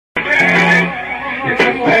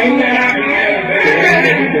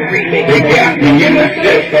Yo,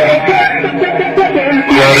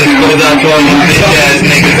 this goes out to all these bitch ass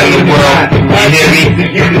niggas in the world. You hear me?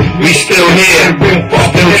 We still here.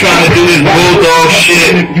 Still trying to do this bulldog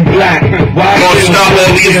shit. Gonna stop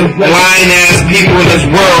all these lying ass people in this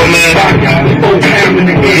world, man.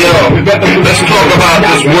 Yo, let's talk about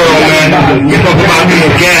this world, man. Let's talk about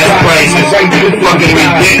these gas prices. Fucking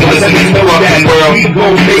ridiculous in this fucking world.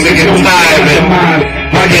 Niggas are getting tired of it.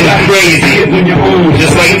 Getting crazy.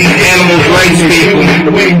 Just like these animals' rights people,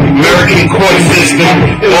 American court system,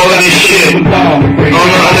 all of this shit. I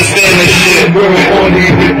don't understand this shit. And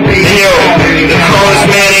yo, the coolest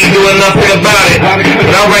man ain't doing nothing about it.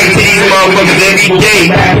 But I write to these motherfuckers every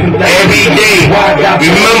day. Every day.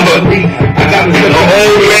 Remember, the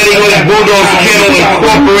old Red English Bulldogs Kennel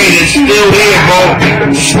Incorporated still here, bro.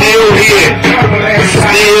 Still here.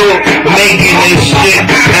 Still making this shit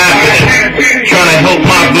happen. Trying to help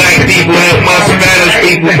my black people, help my Spanish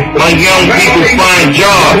people, my young people find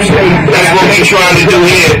jobs. That's what we trying to do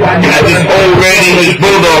here at this old Red English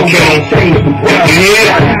Bulldog Kennel. You hear?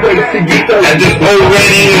 At this old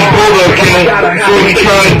Red English Bulldog Kennel, that's what we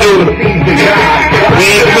trying to do. We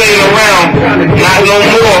ain't playing around, not no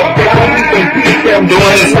more.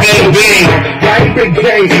 Doing this thing big.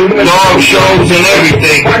 Dog shows and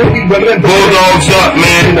everything. Bulldogs up,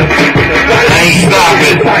 man. I ain't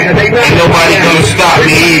stopping. Ain't nobody gonna stop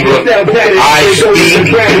me either. I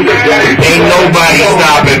speak. Ain't nobody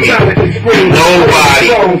stopping me. Nobody.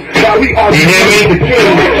 You hear me?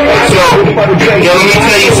 So, yo, let me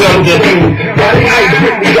tell you something.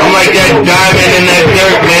 I'm like that diamond in that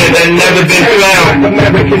dirt, man, that never been found.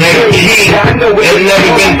 That key that never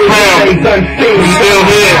been crowned. Still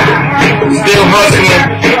here. Still hustling.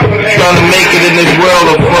 Trying to make it in this world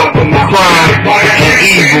of crime and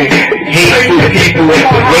evil. Hateful people,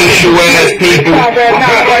 racial ass people.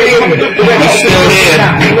 We're still here,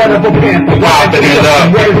 popping it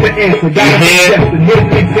up. You hear?